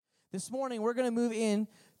This morning, we're going to move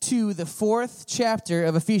into the fourth chapter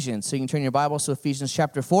of Ephesians. So you can turn your Bibles to Ephesians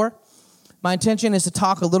chapter 4. My intention is to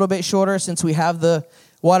talk a little bit shorter since we have the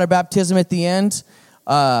water baptism at the end.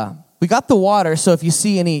 We got the water, so if you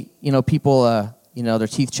see any, people, their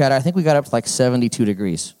teeth chatter, I think we got up to like 72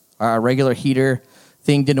 degrees. Our regular heater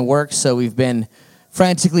thing didn't work, so we've been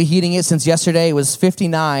frantically heating it since yesterday. It was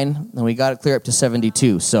 59, and we got it clear up to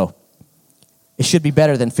 72, so it should be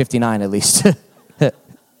better than 59 at least.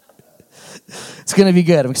 It's going to be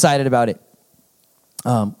good. I'm excited about it.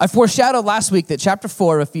 I foreshadowed last week that chapter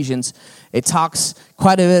 4 of Ephesians, it talks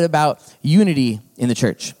quite a bit about unity in the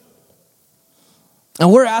church.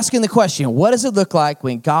 And we're asking the question, what does it look like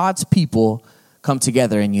when God's people come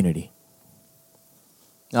together in unity?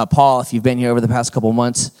 Now, Paul, if you've been here over the past couple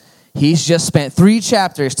months, he's just spent 3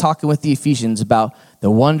 chapters talking with the Ephesians about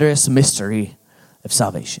the wondrous mystery of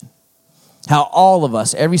salvation. How all of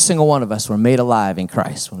us, every single one of us, were made alive in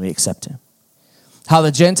Christ when we accept him. How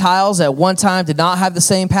the Gentiles at one time did not have the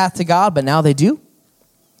same path to God, but now they do.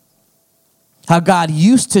 How God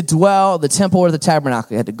used to dwell the temple or the tabernacle.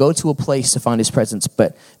 He had to go to a place to find his presence,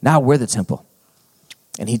 but now we're the temple.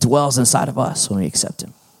 And he dwells inside of us when we accept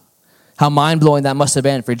him. How mind-blowing that must have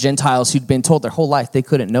been for Gentiles who'd been told their whole life they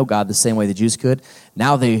couldn't know God the same way the Jews could.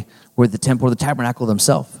 Now they were the temple or the tabernacle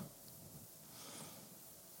themselves.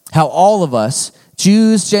 How all of us,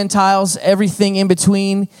 Jews, Gentiles, everything in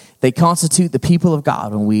between, they constitute the people of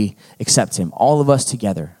God when we accept him. All of us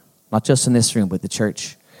together, not just in this room, but the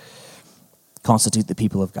church, constitute the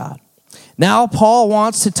people of God. Now, Paul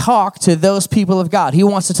wants to talk to those people of God. He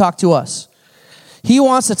wants to talk to us. He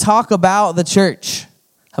wants to talk about the church.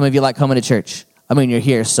 How many of you like coming to church? I mean, you're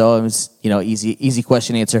here, so it's, easy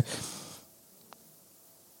question answer.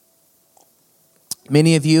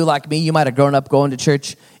 Many of you, like me, you might have grown up going to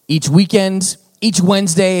church each weekend, each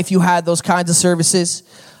Wednesday, if you had those kinds of services.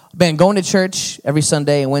 Man, going to church every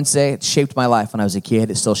Sunday and Wednesday, it shaped my life when I was a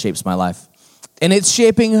kid. It still shapes my life. And it's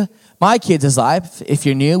shaping my kids' life. If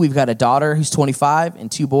you're new, we've got a daughter who's 25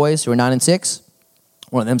 and 2 boys who are 9 and 6.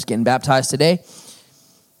 One of them's getting baptized today.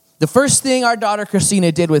 The first thing our daughter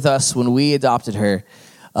Christina did with us when we adopted her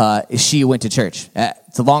is she went to church.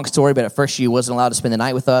 It's a long story, but at first she wasn't allowed to spend the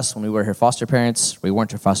night with us when we were her foster parents. We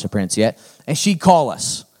weren't her foster parents yet. And she'd call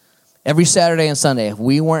us every Saturday and Sunday. If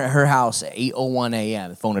we weren't at her house at 8:01 a.m.,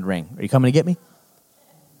 the phone would ring. Are you coming to get me?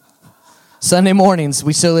 Sunday mornings,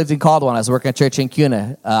 we still lived in Caldwell. I was working at church in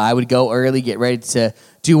Cuna. I would go early, get ready to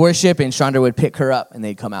do worship, and Chandra would pick her up, and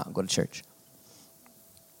they'd come out and go to church.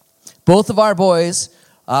 Both of our boys,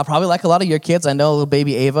 probably like a lot of your kids, I know little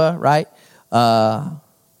baby Ava, right?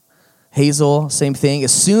 Hazel, same thing.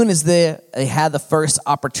 As soon as they had the first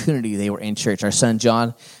opportunity, they were in church. Our son,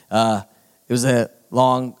 John, it was a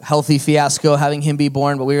long, healthy fiasco having him be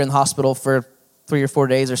born, but we were in the hospital for 3 or 4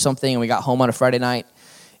 days or something, and we got home on a Friday night,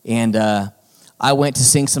 and I went to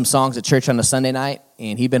sing some songs at church on a Sunday night,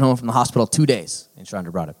 and he'd been home from the hospital 2 days, and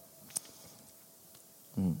Chandra brought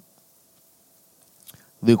him.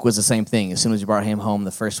 Luke was the same thing. As soon as we brought him home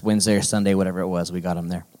the first Wednesday or Sunday, whatever it was, we got him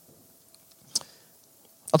there.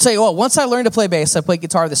 I'll tell you what, once I learned to play bass, I played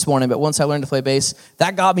guitar this morning, but once I learned to play bass,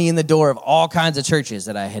 that got me in the door of all kinds of churches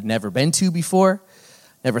that I had never been to before,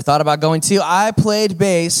 never thought about going to. I played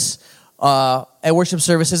bass at worship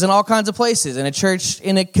services in all kinds of places, in a church,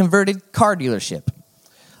 in a converted car dealership.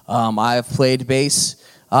 I've played bass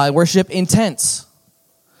worship in tents.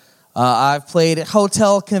 I've played at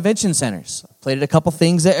hotel convention centers. I've played at a couple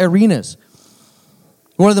things at arenas.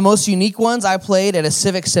 One of the most unique ones, I played at a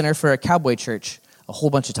civic center for a cowboy church a whole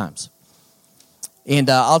bunch of times. And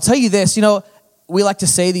I'll tell you this, we like to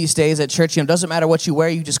say these days at church, it doesn't matter what you wear,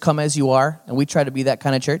 you just come as you are. And we try to be that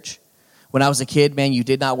kind of church. When I was a kid, man, you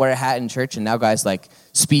did not wear a hat in church. And now guys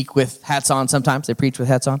speak with hats on sometimes. They preach with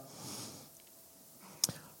hats on.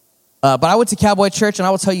 But I went to cowboy church, and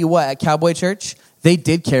I will tell you what, at cowboy church, they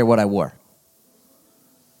did care what I wore.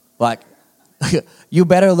 You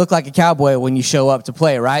better look like a cowboy when you show up to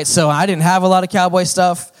play, right? So I didn't have a lot of cowboy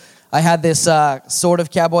stuff. I had this sort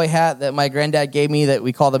of cowboy hat that my granddad gave me that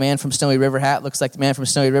we call the Man from Snowy River hat. Looks like the Man from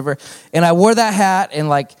Snowy River. And I wore that hat and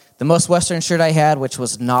the most Western shirt I had, which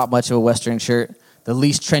was not much of a Western shirt, the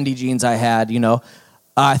least trendy jeans I had,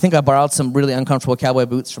 I think I borrowed some really uncomfortable cowboy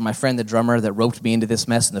boots from my friend, the drummer, that roped me into this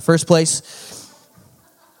mess in the first place.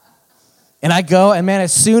 And I go, and man,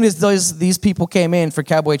 as soon as these people came in for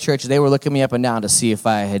cowboy church, they were looking me up and down to see if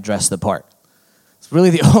I had dressed the part. It's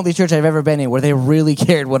really the only church I've ever been in where they really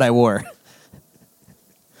cared what I wore.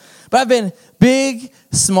 But I've been big,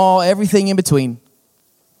 small, everything in between.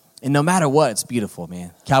 And no matter what, it's beautiful,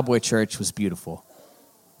 man. Cowboy church was beautiful.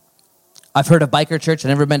 I've heard of biker church. I've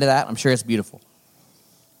never been to that. I'm sure it's beautiful.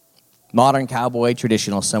 Modern, cowboy,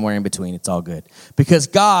 traditional, somewhere in between. It's all good. Because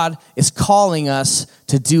God is calling us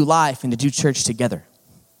to do life and to do church together.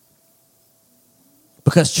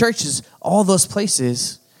 Because church is all those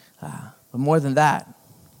places, but more than that,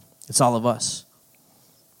 it's all of us.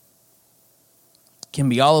 It can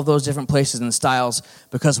be all of those different places and styles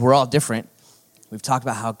because we're all different. We've talked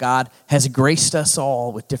about how God has graced us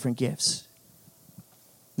all with different gifts.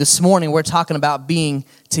 This morning, we're talking about being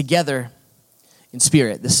together in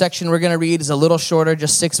spirit. The section we're going to read is a little shorter,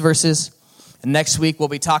 just 6 verses. And next week, we'll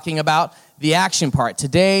be talking about the action part.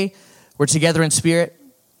 Today, we're together in spirit.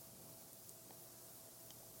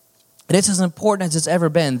 And it's as important as it's ever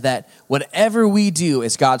been that whatever we do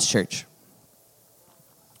as God's church,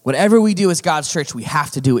 we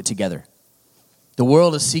have to do it together. The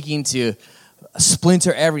world is seeking to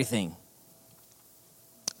splinter everything.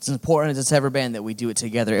 It's as important as it's ever been that we do it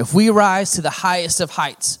together. If we rise to the highest of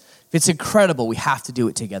heights, if it's incredible, we have to do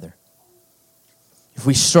it together. If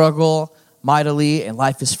we struggle mightily and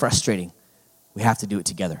life is frustrating, we have to do it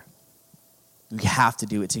together. We have to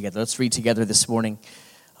do it together. Let's read together this morning,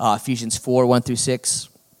 Ephesians 4, 1 through 6.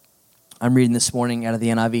 I'm reading this morning out of the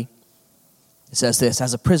NIV. It says this,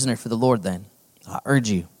 as a prisoner for the Lord then, I urge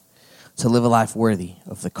you to live a life worthy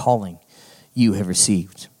of the calling you have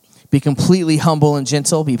received. Be completely humble and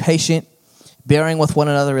gentle. Be patient, bearing with one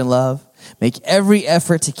another in love. Make every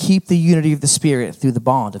effort to keep the unity of the Spirit through the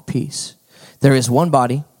bond of peace. There is one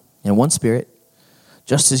body and one Spirit,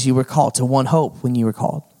 just as you were called to one hope when you were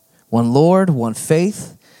called. One Lord, one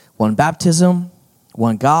faith, one baptism,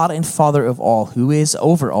 one God and Father of all, who is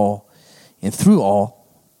over all and through all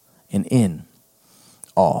and in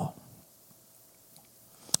all.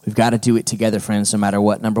 We've got to do it together, friends, no matter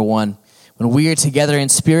what. Number one, when we are together in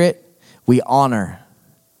spirit, we honor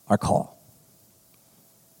our call.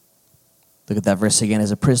 Look at that verse again.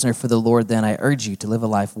 As a prisoner for the Lord, then I urge you to live a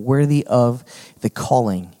life worthy of the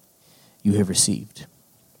calling you have received.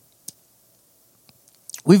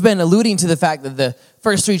 We've been alluding to the fact that the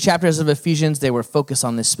first 3 chapters of Ephesians, they were focused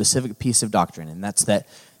on this specific piece of doctrine, and that's that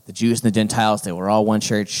the Jews and the Gentiles, they were all one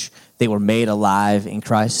church. They were made alive in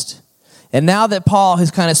Christ. And now that Paul has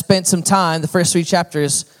kind of spent some time, the first 3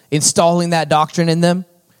 chapters, installing that doctrine in them,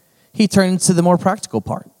 he turns to the more practical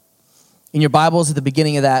part. In your Bibles, at the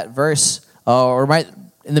beginning of that verse, or right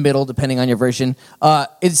in the middle, depending on your version,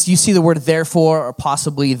 you see the word therefore or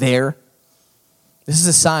possibly there. This is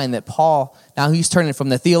a sign that Paul, now he's turning from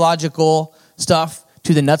the theological stuff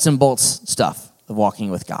to the nuts and bolts stuff of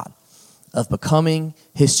walking with God, of becoming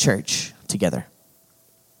his church together.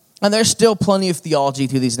 And there's still plenty of theology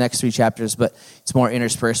through these next 3 chapters, but it's more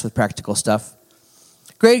interspersed with practical stuff.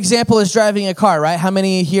 Great example is driving a car, right? How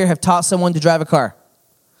many here have taught someone to drive a car?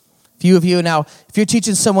 A few of you. Now, if you're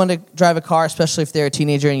teaching someone to drive a car, especially if they're a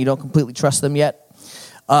teenager and you don't completely trust them yet,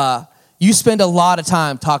 you spend a lot of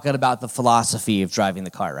time talking about the philosophy of driving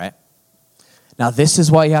the car, right? Now, this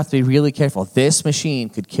is why you have to be really careful. This machine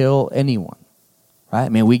could kill anyone, right? I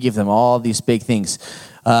mean, we give them all these big things.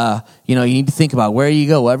 You need to think about where you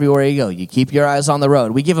go, everywhere you go. You keep your eyes on the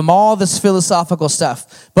road. We give them all this philosophical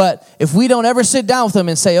stuff. But if we don't ever sit down with them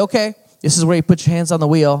and say, okay, this is where you put your hands on the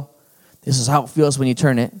wheel. This is how it feels when you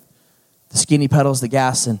turn it. The skinny pedal is the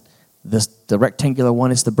gas, and the rectangular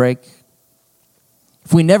one is the brake.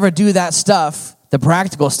 If we never do that stuff, the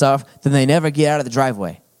practical stuff, then they never get out of the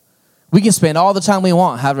driveway. We can spend all the time we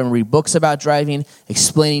want having them read books about driving,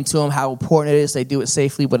 explaining to them how important it is they do it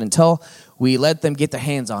safely, but until we let them get their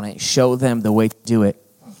hands on it, show them the way to do it,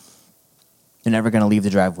 they're never going to leave the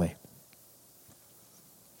driveway.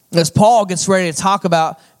 As Paul gets ready to talk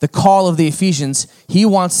about the call of the Ephesians, he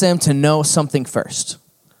wants them to know something first.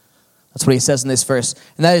 That's what he says in this verse,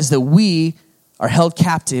 and that is that we are held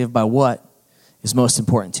captive by what is most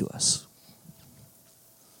important to us.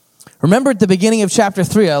 Remember at the beginning of chapter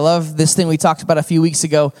 3, I love this thing we talked about a few weeks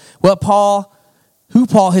ago, who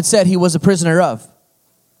Paul had said he was a prisoner of.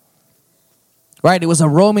 Right? It was a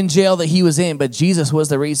Roman jail that he was in, but Jesus was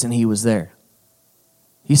the reason he was there.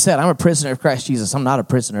 He said, I'm a prisoner of Christ Jesus. I'm not a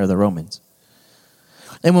prisoner of the Romans.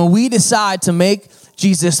 And when we decide to make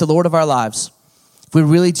Jesus the Lord of our lives, if we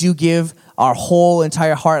really do give our whole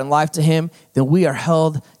entire heart and life to him, then we are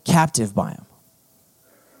held captive by him.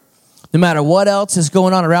 No matter what else is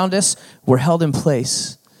going on around us, we're held in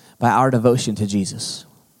place by our devotion to Jesus.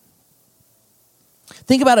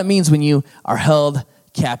 Think about what it means when you are held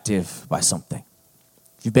captive by something.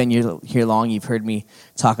 If you've been here long, you've heard me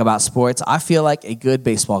talk about sports. I feel like a good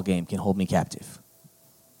baseball game can hold me captive.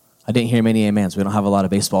 I didn't hear many amens. We don't have a lot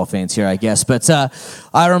of baseball fans here, I guess. But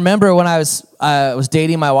I remember when I was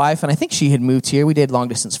dating my wife, and I think she had moved here. We did long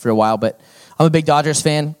distance for a while, but I'm a big Dodgers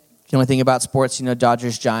fan. you know anything about sports, you know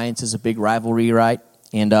Dodgers-Giants is a big rivalry, right?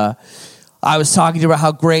 And I was talking to her about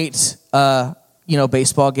how great,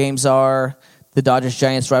 baseball games are, the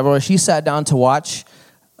Dodgers-Giants rivalry. She sat down to watch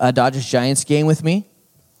a Dodgers-Giants game with me.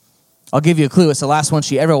 I'll give you a clue. It's the last one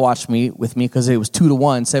she ever watched with me because it was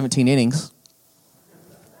 2-1, 17 innings.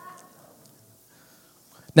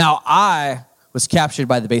 Now, I was captured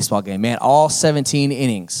by the baseball game. Man, all 17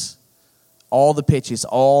 innings, all the pitches,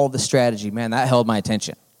 all the strategy, man, that held my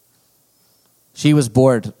attention. She was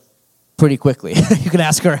bored pretty quickly. You can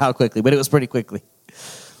ask her how quickly, but it was pretty quickly.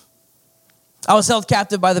 I was held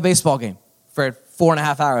captive by the baseball game for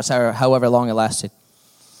 4.5 hours, however long it lasted.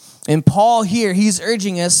 And Paul here, he's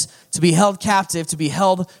urging us to be held captive, to be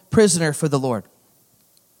held prisoner for the Lord,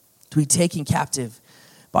 to be taken captive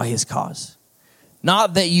by his cause.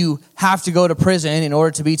 Not that you have to go to prison in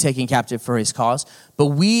order to be taken captive for his cause, but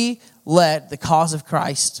we let the cause of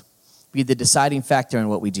Christ be the deciding factor in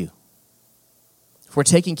what we do. If we're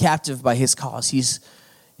taken captive by his cause,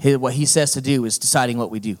 what he says to do is deciding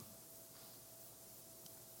what we do.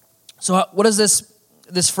 So what does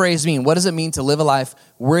this phrase mean? What does it mean to live a life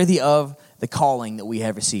worthy of the calling that we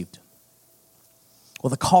have received?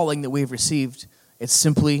 Well, the calling that we've received, it's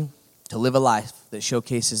simply to live a life that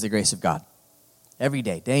showcases the grace of God. Every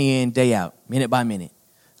day, day in, day out, minute by minute,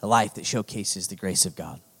 a life that showcases the grace of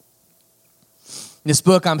God. In this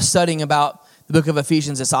book, I'm studying about the book of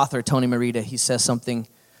Ephesians. This author, Tony Merida, he says something,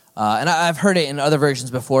 and I've heard it in other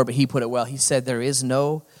versions before, but he put it well. He said, there is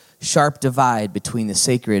no sharp divide between the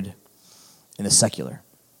sacred and the secular.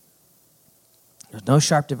 There's no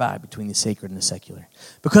sharp divide between the sacred and the secular.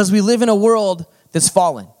 Because we live in a world that's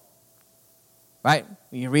fallen. Right?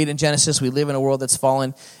 You read in Genesis, we live in a world that's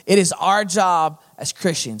fallen. It is our job as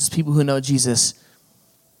Christians, people who know Jesus,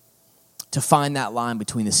 to find that line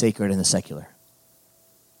between the sacred and the secular.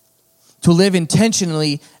 To live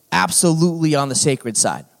intentionally, absolutely on the sacred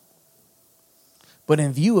side. But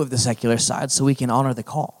in view of the secular side, so we can honor the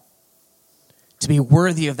call. To be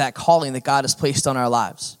worthy of that calling that God has placed on our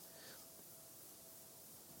lives.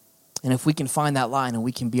 And if we can find that line and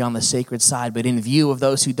we can be on the sacred side, but in view of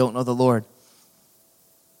those who don't know the Lord,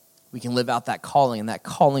 we can live out that calling, and that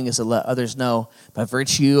calling is to let others know by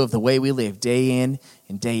virtue of the way we live day in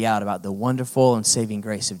and day out about the wonderful and saving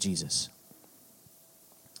grace of Jesus.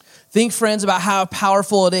 Think, friends, about how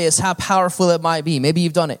powerful it is, how powerful it might be. Maybe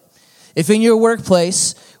you've done it. If in your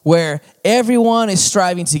workplace where everyone is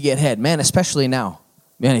striving to get ahead, man, especially now,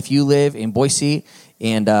 man, if you live in Boise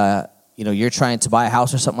and you're trying to buy a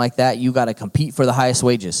house or something like that, you got to compete for the highest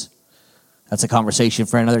wages. That's a conversation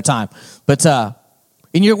for another time. But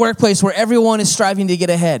in your workplace where everyone is striving to get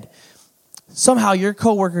ahead, somehow your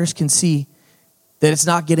coworkers can see that it's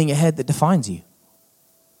not getting ahead that defines you.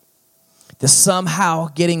 That somehow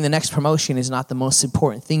getting the next promotion is not the most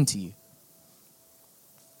important thing to you.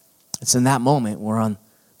 It's in that moment we're on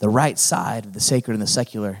the right side of the sacred and the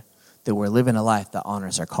secular, that we're living a life that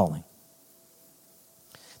honors our calling.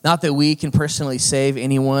 Not that we can personally save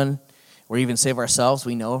anyone or even save ourselves.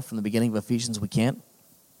 We know from the beginning of Ephesians we can't.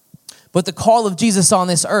 But the call of Jesus on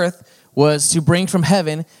this earth was to bring from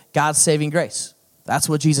heaven God's saving grace. That's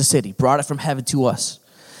what Jesus did. He brought it from heaven to us.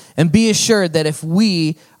 And be assured that if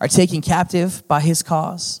we are taken captive by his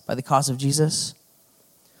cause, by the cause of Jesus,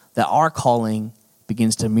 that our calling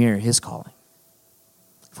begins to mirror his calling.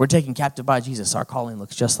 If we're taken captive by Jesus, our calling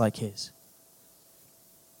looks just like his.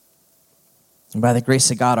 And by the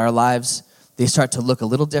grace of God, our lives, they start to look a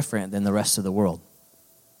little different than the rest of the world.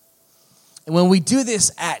 And when we do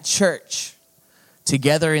this at church,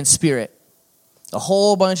 together in spirit, a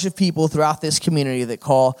whole bunch of people throughout this community that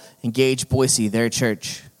call Engage Boise their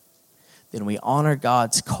church, then we honor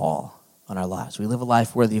God's call on our lives. We live a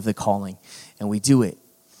life worthy of the calling, and we do it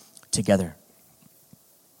together.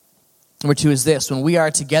 Number 2 is this: when we are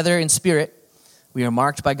together in spirit, we are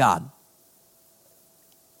marked by God.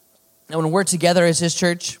 And when we're together as his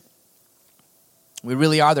church, we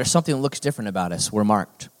really are. There's something that looks different about us. We're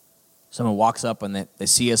marked. Someone walks up and they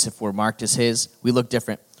see us, if we're marked as his, we look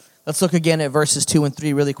different. Let's look again at verses 2 and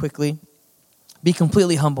 3 really quickly. Be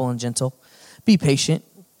completely humble and gentle. Be patient,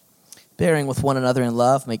 bearing with one another in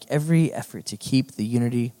love. Make every effort to keep the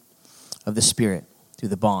unity of the Spirit through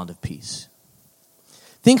the bond of peace.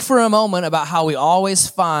 Think for a moment about how we always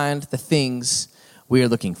find the things we are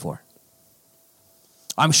looking for.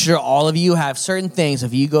 I'm sure all of you have certain things.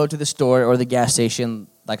 If you go to the store or the gas station,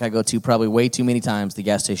 like I go to probably way too many times, the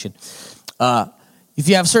gas station. If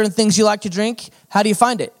you have certain things you like to drink, how do you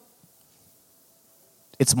find it?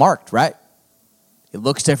 It's marked, right? It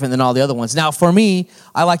looks different than all the other ones. Now, for me,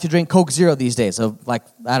 I like to drink Coke Zero these days. So,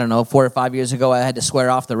 4 or 5 years ago, I had to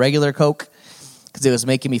swear off the regular Coke. because it was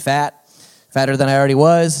making me fatter than I already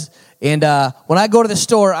was. And when I go to the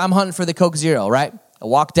store, I'm hunting for the Coke Zero, right? I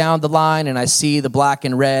walk down the line and I see the black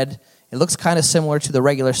and red. It looks kind of similar to the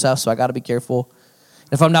regular stuff, so I got to be careful.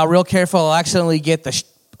 If I'm not real careful, I'll accidentally get the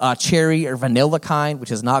cherry or vanilla kind,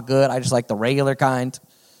 which is not good. I just like the regular kind.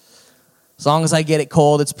 As long as I get it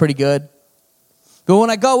cold, it's pretty good. But when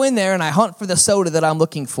I go in there and I hunt for the soda that I'm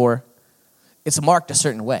looking for, it's marked a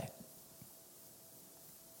certain way.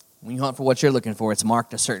 When you hunt for what you're looking for, it's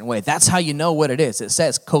marked a certain way. That's how you know what it is. It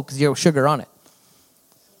says Coke Zero Sugar on it.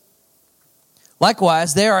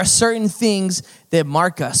 Likewise, there are certain things that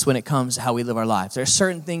mark us when it comes to how we live our lives. There are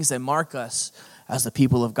certain things that mark us as the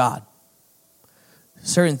people of God.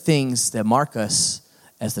 Certain things that mark us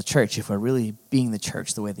as the church if we're really being the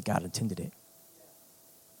church the way that God intended it.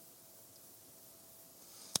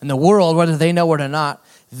 In the world, whether they know it or not,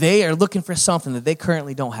 they are looking for something that they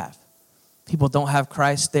currently don't have. People don't have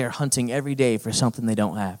Christ. They are hunting every day for something they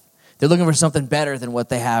don't have. They're looking for something better than what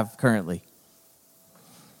they have currently.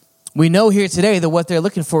 We know here today that what they're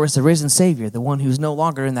looking for is the risen Savior, the one who's no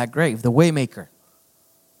longer in that grave, the Waymaker.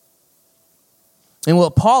 And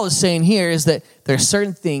what Paul is saying here is that there are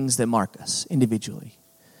certain things that mark us individually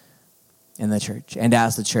in the church and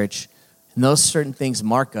as the church. And those certain things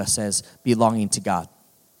mark us as belonging to God.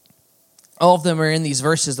 All of them are in these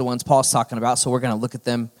verses, the ones Paul's talking about, so we're going to look at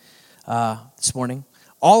them this morning.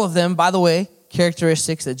 All of them, by the way,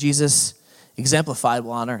 characteristics that Jesus exemplified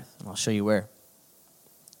while on earth. And I'll show you where.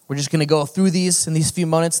 We're just going to go through these in these few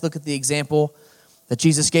moments, look at the example that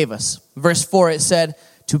Jesus gave us. Verse 4, it said,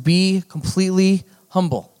 to be completely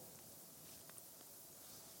humble.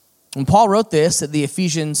 When Paul wrote this, that the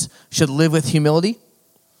Ephesians should live with humility,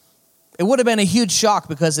 it would have been a huge shock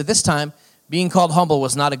because at this time, being called humble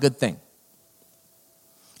was not a good thing.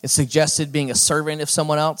 It suggested being a servant of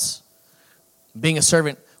someone else. Being a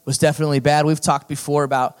servant was definitely bad. We've talked before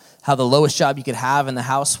about how the lowest job you could have in the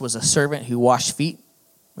house was a servant who washed feet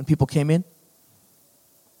when people came in.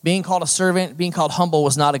 Being called a servant, being called humble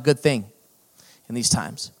was not a good thing in these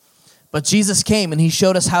times. But Jesus came and he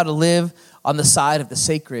showed us how to live on the side of the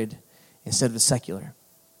sacred instead of the secular.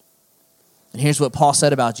 And here's what Paul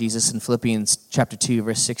said about Jesus in Philippians chapter 2,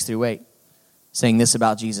 verse 6 through 8, saying this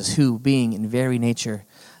about Jesus, who, being in very nature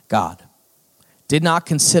God, did not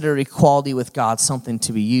consider equality with God something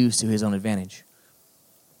to be used to his own advantage.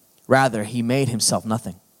 Rather, he made himself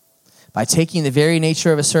nothing by taking the very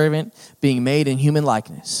nature of a servant, being made in human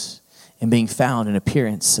likeness, and being found in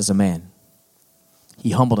appearance as a man.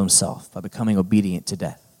 He humbled himself by becoming obedient to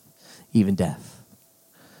death, even death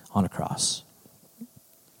on a cross.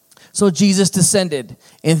 So Jesus descended,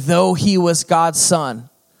 and though he was God's son,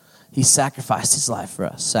 he sacrificed his life for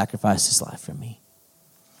us, sacrificed his life for me.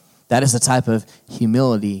 That is the type of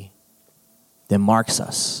humility that marks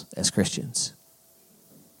us as Christians.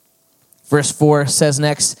 Verse 4 says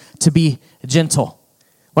next, to be gentle.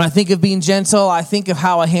 When I think of being gentle, I think of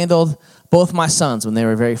how I handled both my sons when they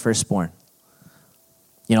were very first born.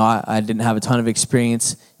 You know, I didn't have a ton of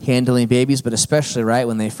experience handling babies, but especially, right,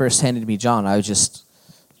 when they first handed me John, I was just,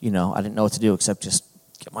 I didn't know what to do except just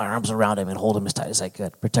get my arms around him and hold him as tight as I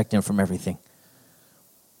could, protect him from everything.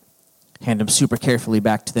 Hand him super carefully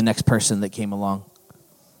back to the next person that came along.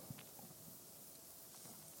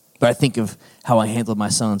 But I think of how I handled my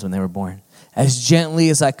sons when they were born, as gently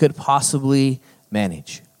as I could possibly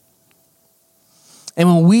manage. And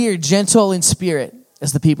when we are gentle in spirit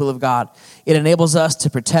as the people of God, it enables us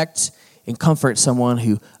to protect and comfort someone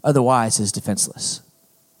who otherwise is defenseless.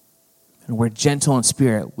 And we're gentle in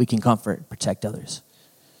spirit, we can comfort and protect others.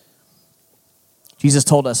 Jesus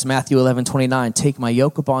told us, Matthew 11:29, take my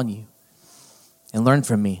yoke upon you and learn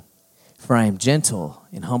from me, for I am gentle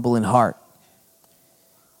and humble in heart,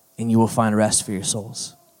 and you will find rest for your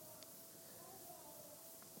souls.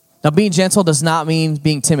 Now, being gentle does not mean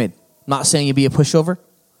being timid. I'm not saying you be a pushover.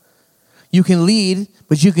 You can lead,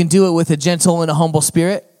 but you can do it with a gentle and a humble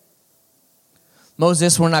spirit.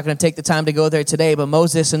 Moses, we're not going to take the time to go there today, but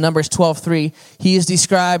Moses in Numbers 12:3, he is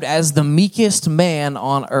described as the meekest man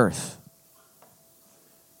on earth.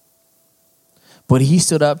 But he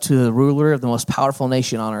stood up to the ruler of the most powerful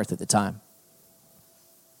nation on earth at the time.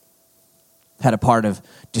 Had a part of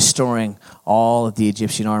destroying all of the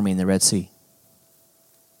Egyptian army in the Red Sea.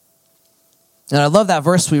 And I love that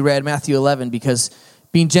verse we read, Matthew 11, because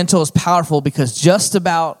being gentle is powerful because just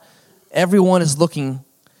about everyone is looking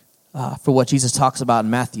for what Jesus talks about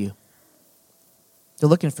in Matthew. They're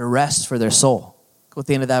looking for rest for their soul. Look what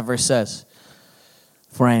the end of that verse says.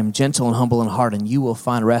 For I am gentle and humble in heart, and you will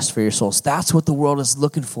find rest for your souls. That's what the world is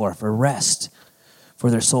looking for rest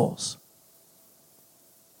for their souls.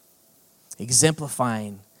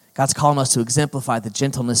 Exemplifying God's calling us to exemplify the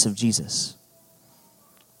gentleness of Jesus.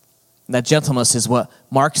 And that gentleness is what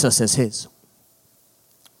marks us as his.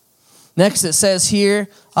 Next, it says here,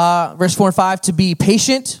 verse 4 and 5, to be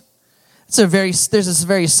patient. There's this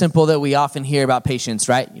very simple that we often hear about patience,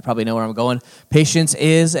 right? You probably know where I'm going. Patience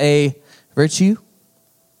is a virtue.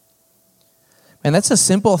 Man, that's a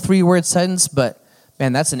simple 3-word sentence, but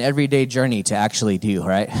man, that's an everyday journey to actually do,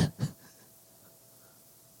 right?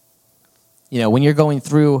 When you're going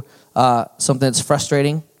through something that's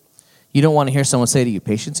frustrating, you don't want to hear someone say to you,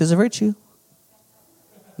 patience is a virtue.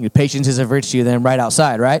 Patience is a virtue, then right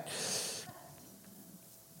outside, right?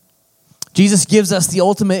 Jesus gives us the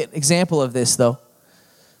ultimate example of this, though.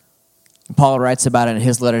 Paul writes about it in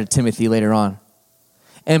his letter to Timothy later on.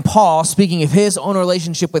 And Paul, speaking of his own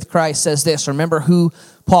relationship with Christ, says this. Remember who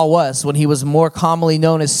Paul was when he was more commonly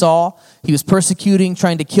known as Saul. He was persecuting,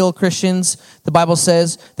 trying to kill Christians. The Bible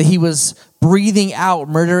says that he was breathing out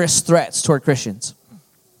murderous threats toward Christians.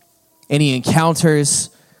 And he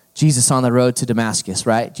encounters Jesus on the road to Damascus,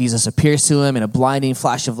 right? Jesus appears to him in a blinding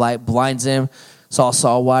flash of light, blinds him. Saul,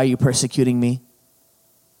 Saul, why are you persecuting me?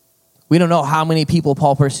 We don't know how many people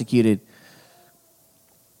Paul persecuted.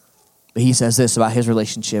 But he says this about his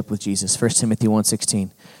relationship with Jesus. 1 Timothy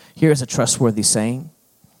 1:16. Here is a trustworthy saying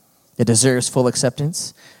that deserves full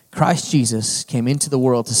acceptance. Christ Jesus came into the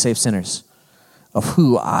world to save sinners, of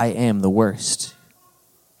who I am the worst.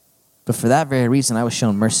 But for that very reason I was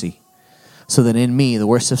shown mercy, so that in me, the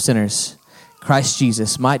worst of sinners, Christ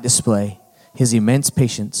Jesus might display his immense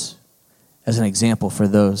patience as an example for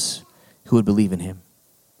those who would believe in him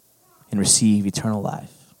and receive eternal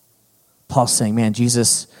life. Paul's saying, man,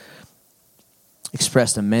 Jesus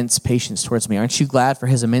expressed immense patience towards me. Aren't you glad for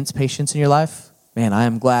his immense patience in your life? Man, I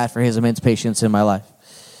am glad for his immense patience in my life.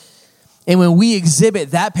 And when we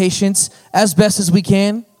exhibit that patience as best as we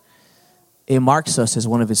can, it marks us as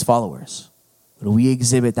one of his followers. When we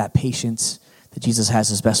exhibit that patience that Jesus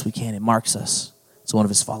has as best we can, it marks us as one of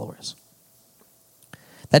his followers.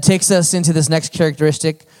 That takes us into this next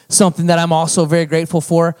characteristic, something that I'm also very grateful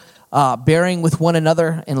for, bearing with one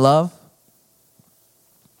another in love.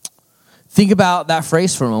 Think about that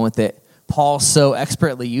phrase for a moment that Paul so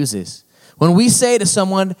expertly uses. When we say to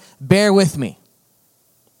someone, bear with me.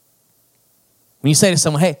 When you say to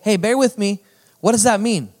someone, hey, bear with me, what does that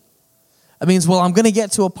mean? It means, well, I'm going to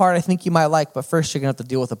get to a part I think you might like, but first you're going to have to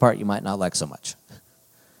deal with the part you might not like so much.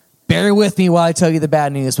 Bear with me while I tell you the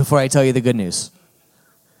bad news before I tell you the good news.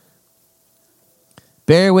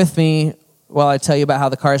 Bear with me while I tell you about how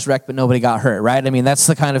the car's wrecked but nobody got hurt, right? I mean, that's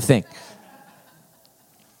the kind of thing.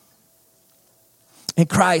 And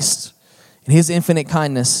Christ, in his infinite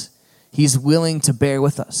kindness, he's willing to bear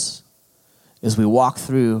with us as we walk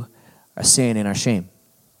through our sin and our shame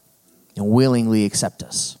and willingly accept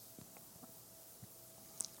us.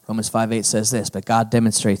 Romans 5:8 says this, but God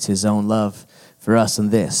demonstrates his own love for us in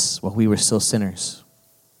this, while we were still sinners,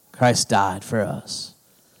 Christ died for us.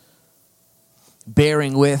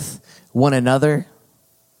 Bearing with one another,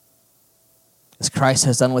 as Christ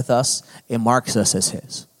has done with us, it marks us as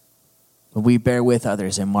his. When we bear with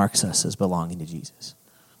others, it marks us as belonging to Jesus.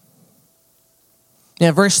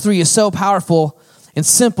 Now, verse 3 is so powerful and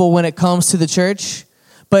simple when it comes to the church,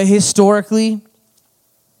 but historically,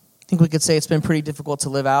 I think we could say it's been pretty difficult to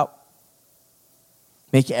live out.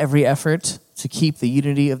 Make every effort to keep the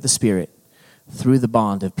unity of the Spirit through the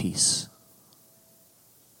bond of peace.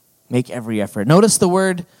 Make every effort. Notice the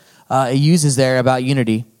word it uses there about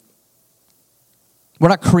unity. We're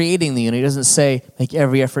not creating the unity. It doesn't say make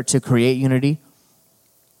every effort to create unity,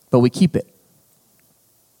 but we keep it.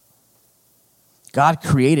 God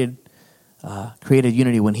created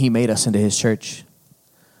unity when he made us into his church,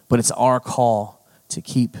 but it's our call to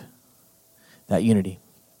keep that unity.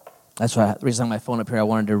 That's why the reason I have my phone up here, I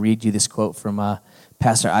wanted to read you this quote from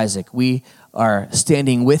Pastor Isaac. We are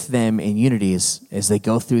standing with them in unity as they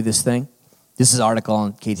go through this thing. This is an article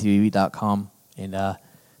on KTVB.com, and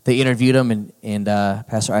they interviewed him, and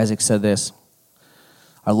Pastor Isaac said this: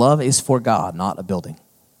 our love is for God, not a building,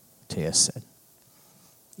 T.S. said.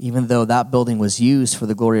 Even though that building was used for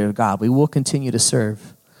the glory of God, we will continue to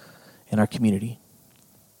serve in our community.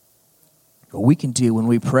 What we can do when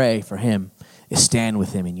we pray for him is stand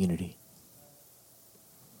with him in unity.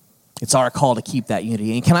 It's our call to keep that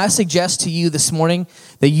unity. And can I suggest to you this morning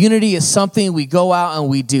that unity is something we go out and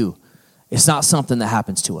we do. It's not something that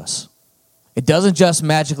happens to us. It doesn't just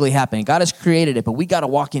magically happen. God has created it, but we got to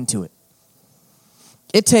walk into it.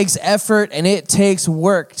 It takes effort and it takes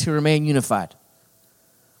work to remain unified.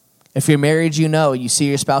 If you're married, you know, you see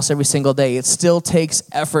your spouse every single day. It still takes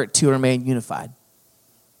effort to remain unified.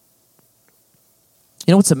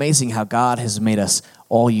 You know what's amazing? How God has made us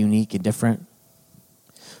all unique and different.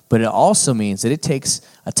 But it also means that it takes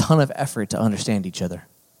a ton of effort to understand each other.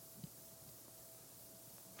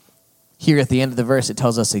 Here at the end of the verse, it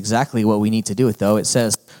tells us exactly what we need to do it, though. It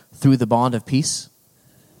says, through the bond of peace.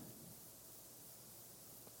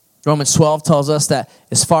 Romans 12 tells us that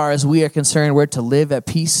as far as we are concerned, we're to live at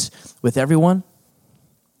peace with everyone.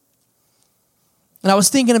 And I was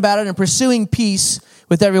thinking about it, and pursuing peace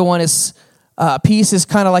with everyone is, peace is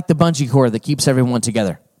kind of like the bungee cord that keeps everyone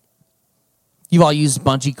together. You've all used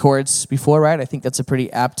bungee cords before, right? I think that's a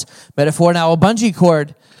pretty apt metaphor. Now, a bungee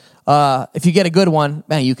cord, if you get a good one,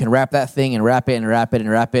 man, you can wrap that thing and wrap it and wrap it and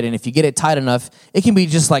wrap it. And if you get it tight enough, it can be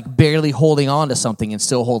just like barely holding on to something and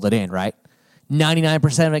still hold it in, right?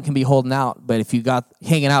 99% of it can be holding out, but if you got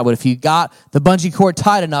the bungee cord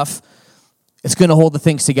tight enough, it's going to hold the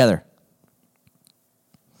things together.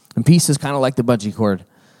 And peace is kind of like the bungee cord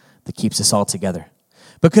that keeps us all together.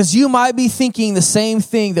 Because you might be thinking the same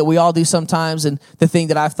thing that we all do sometimes, and the thing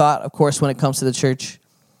that I've thought, of course, when it comes to the church.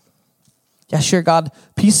 Yeah, sure, God,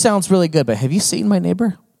 peace sounds really good, but have you seen my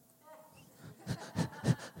neighbor?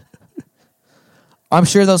 I'm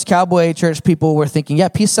sure those cowboy church people were thinking, yeah,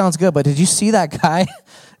 peace sounds good, but did you see that guy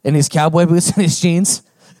in his cowboy boots and his jeans?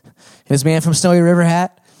 His man from Snowy River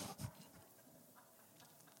hat?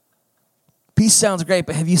 Peace sounds great,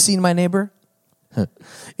 but have you seen my neighbor?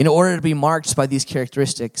 In order to be marked by these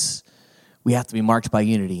characteristics, we have to be marked by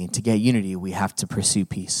unity. And to get unity, we have to pursue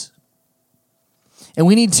peace. And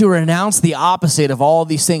we need to renounce the opposite of all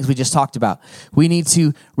these things we just talked about. We need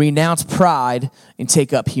to renounce pride and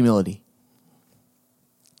take up humility.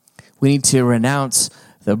 We need to renounce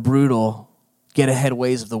the brutal, get-ahead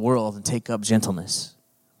ways of the world and take up gentleness.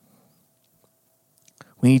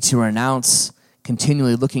 We need to renounce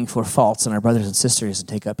continually looking for faults in our brothers and sisters and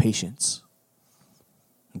take up patience.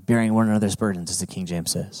 Bearing one another's burdens, as the King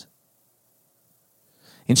James says.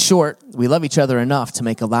 In short, we love each other enough to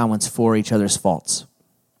make allowance for each other's faults.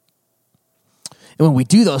 And when we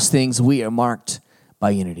do those things, we are marked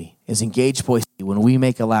by unity. As Engaged Boise, when we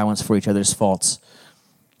make allowance for each other's faults,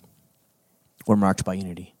 we're marked by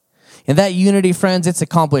unity. And that unity, friends, it's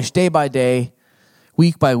accomplished day by day,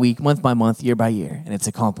 week by week, month by month, year by year. And it's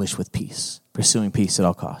accomplished with peace, pursuing peace at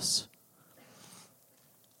all costs.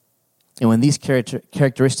 And when these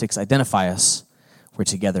characteristics identify us, we're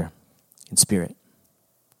together in spirit.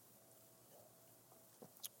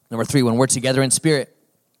 Number 3, when we're together in spirit,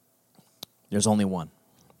 there's only one.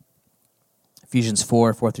 Ephesians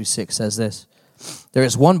 4:4-6 says this: there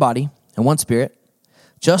is one body and one spirit,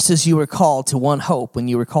 just as you were called to one hope when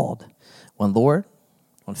you were called. One Lord,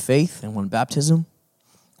 one faith, and one baptism.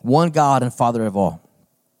 One God and Father of all,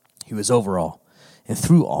 who is over all, and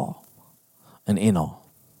through all, and in all.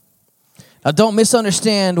 Now, don't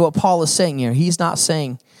misunderstand what Paul is saying here. He's not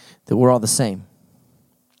saying that we're all the same.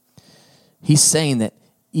 He's saying that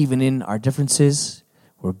even in our differences,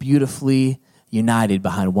 we're beautifully united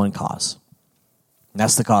behind one cause. And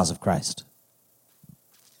that's the cause of Christ.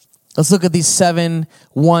 Let's look at these 7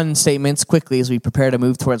 one statements quickly as we prepare to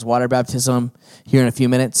move towards water baptism here in a few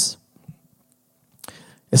minutes.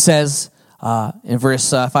 It says in verse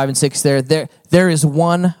 5 and 6 there is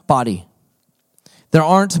one body. There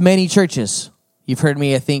aren't many churches. You've heard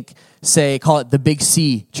me, I think, call it the Big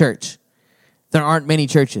C church. There aren't many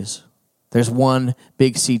churches. There's one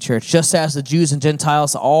Big C church. Just as the Jews and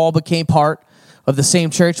Gentiles all became part of the same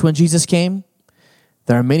church when Jesus came,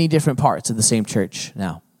 there are many different parts of the same church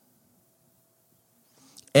now.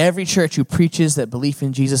 Every church who preaches that belief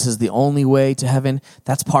in Jesus is the only way to heaven,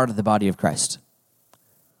 that's part of the body of Christ.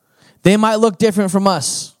 They might look different from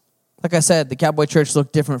us. Like I said, the Cowboy Church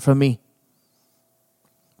looked different from me.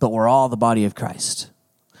 But we're all the body of Christ.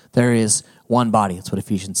 There is one body. That's what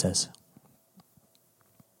Ephesians says.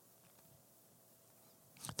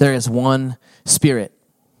 There is one Spirit.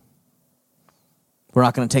 We're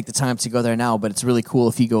not going to take the time to go there now, but it's really cool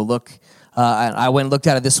if you go look. I went and looked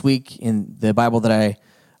at it this week in the Bible that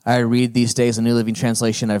I read these days, the New Living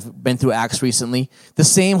Translation. I've been through Acts recently. The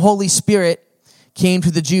same Holy Spirit came to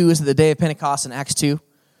the Jews at the day of Pentecost in Acts 2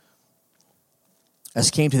 as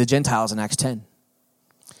came to the Gentiles in Acts 10.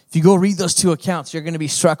 If you go read those two accounts, you're going to be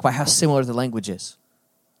struck by how similar the language is.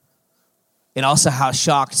 And also how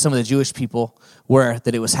shocked some of the Jewish people were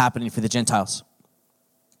that it was happening for the Gentiles.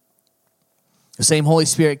 The same Holy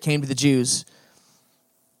Spirit came to the Jews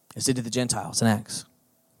as did to the Gentiles in Acts.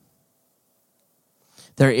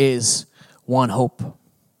 There is one hope.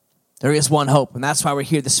 There is one hope, and that's why we're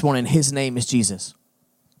here this morning. His name is Jesus.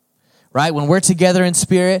 Right? When we're together in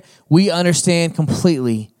spirit, we understand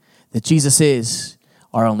completely that Jesus is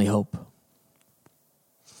our only hope.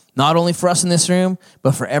 Not only for us in this room,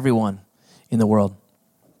 but for everyone in the world.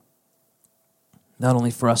 not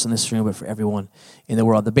only for us in this room, but for everyone in the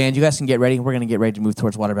world. The band, you guys can get ready. We're going to get ready to move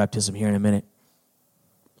towards water baptism here in a minute.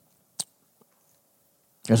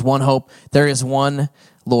 There's one hope. There is one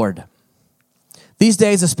Lord. These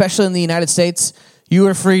days, especially in the United States, you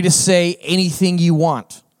are free to say anything you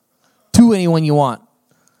want to anyone you want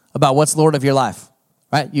about what's Lord of your life,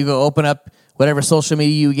 right? You go open up whatever social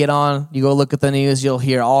media you get on, you go look at the news, you'll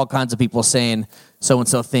hear all kinds of people saying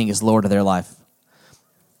so-and-so thing is Lord of their life.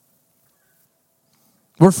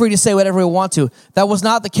 We're free to say whatever we want to. That was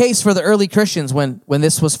not the case for the early Christians when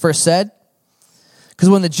this was first said. Because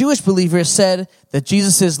when the Jewish believers said that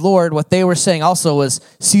Jesus is Lord, what they were saying also was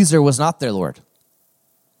Caesar was not their Lord.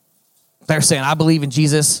 They're saying, I believe in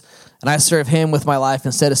Jesus, and I serve him with my life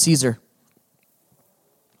instead of Caesar.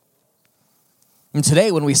 And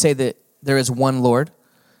today, when we say that there is one Lord,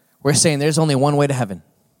 we're saying there's only one way to heaven.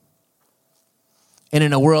 And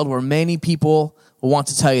in a world where many people will want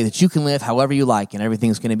to tell you that you can live however you like and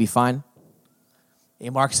everything's going to be fine,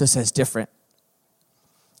 it marks us as different.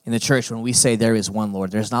 In the church, when we say there is one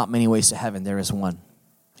Lord, there's not many ways to heaven, there is one.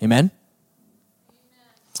 Amen?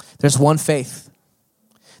 There's one faith.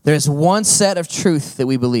 There's one set of truth that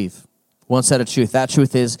we believe. One set of truth. That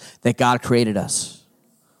truth is that God created us.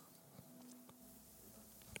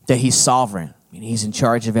 That he's sovereign. And he's in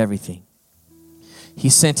charge of everything. He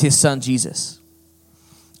sent his son Jesus.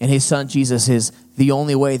 And his son Jesus is the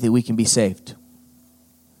only way that we can be saved.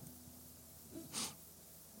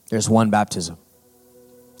 There's one baptism.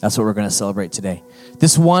 That's what we're going to celebrate today.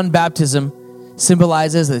 This one baptism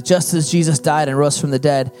symbolizes that just as Jesus died and rose from the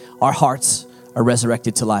dead, our hearts are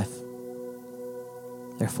resurrected to life.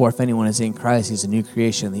 Therefore, if anyone is in Christ, he's a new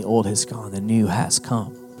creation. The old has gone, the new has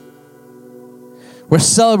come. We're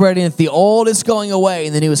celebrating that the old is going away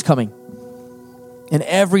and the new is coming. And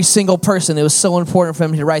every single person, it was so important for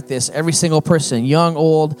him to write this, every single person, young,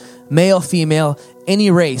 old, male, female, any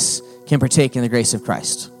race can partake in the grace of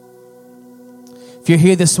Christ. If you're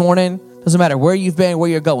here this morning, doesn't matter where you've been, where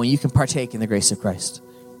you're going, you can partake in the grace of Christ.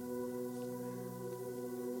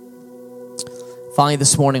 Finally,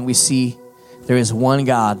 this morning, we see there is one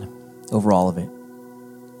God over all of it.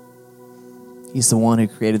 He's the one who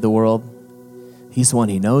created the world. He's the one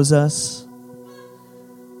who knows us.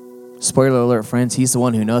 Spoiler alert, friends, he's the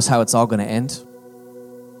one who knows how it's all going to end.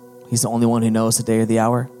 He's the only one who knows the day or the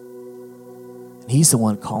hour. And he's the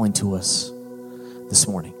one calling to us this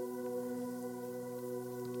morning.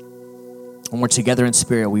 When we're together in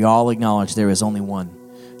spirit, we all acknowledge there is only one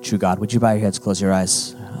true God. Would you bow your heads, close your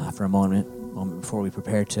eyes for a moment before we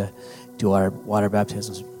prepare to do our water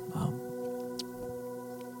baptisms?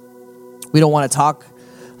 We don't want to talk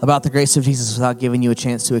about the grace of Jesus without giving you a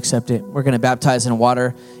chance to accept it. We're going to baptize in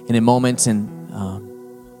water in a moment. And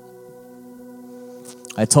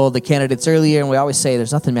I told the candidates earlier, and we always say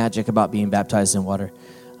there's nothing magic about being baptized in water.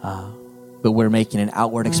 But we're making an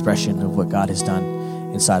outward expression of what God has done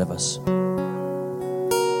inside of us.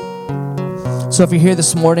 So if you're here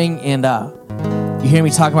this morning and you hear me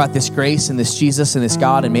talking about this grace and this Jesus and this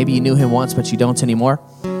God, and maybe you knew him once but you don't anymore,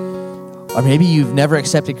 or maybe you've never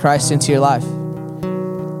accepted Christ into your life.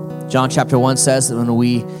 John chapter 1 says that when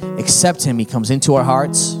we accept him, he comes into our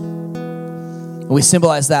hearts. And we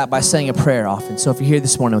symbolize that by saying a prayer often. So if you're here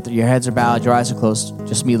this morning with your heads are bowed, your eyes are closed,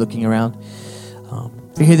 just me looking around.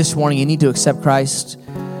 If you're here this morning, you need to accept Christ,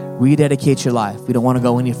 rededicate your life. We don't want to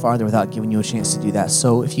go any farther without giving you a chance to do that.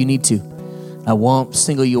 So if you need to, I won't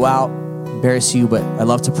single you out, embarrass you, but I'd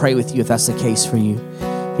love to pray with you if that's the case for you.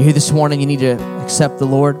 If you're here this morning, you need to accept the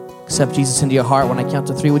Lord, accept Jesus into your heart. When I count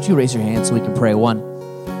to 3, would you raise your hand so we can pray? 1,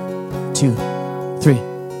 2, 3.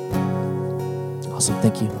 Awesome,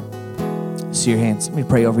 thank you. See your hands. Let me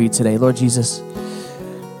pray over you today. Lord Jesus,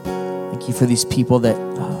 thank you for these people that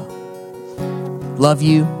love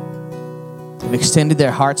you, have extended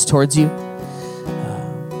their hearts towards you.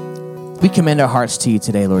 We commend our hearts to you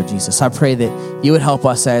today, Lord Jesus. I pray that you would help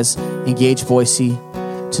us as Engage Boise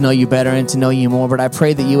to know you better and to know you more. But I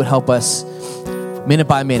pray that you would help us minute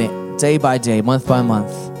by minute, day by day, month by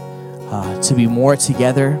month, to be more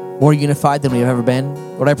together, more unified than we've ever been.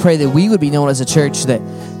 Lord, I pray that we would be known as a church that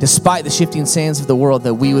despite the shifting sands of the world,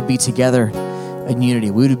 that we would be together in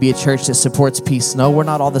unity. We would be a church that supports peace. No, we're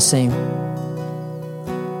not all the same.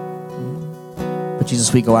 But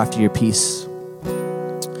Jesus, we go after your peace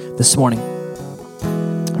this morning.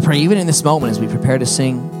 I pray even in this moment as we prepare to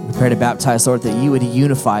sing, prepare to baptize, Lord, that you would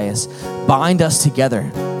unify us, bind us together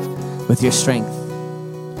with your strength,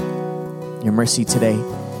 your mercy today.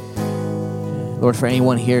 Lord, for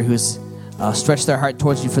anyone here who's stretched their heart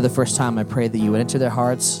towards you for the first time, I pray that you would enter their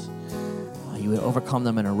hearts, you would overcome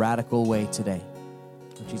them in a radical way today.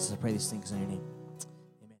 Lord Jesus, I pray these things in your name.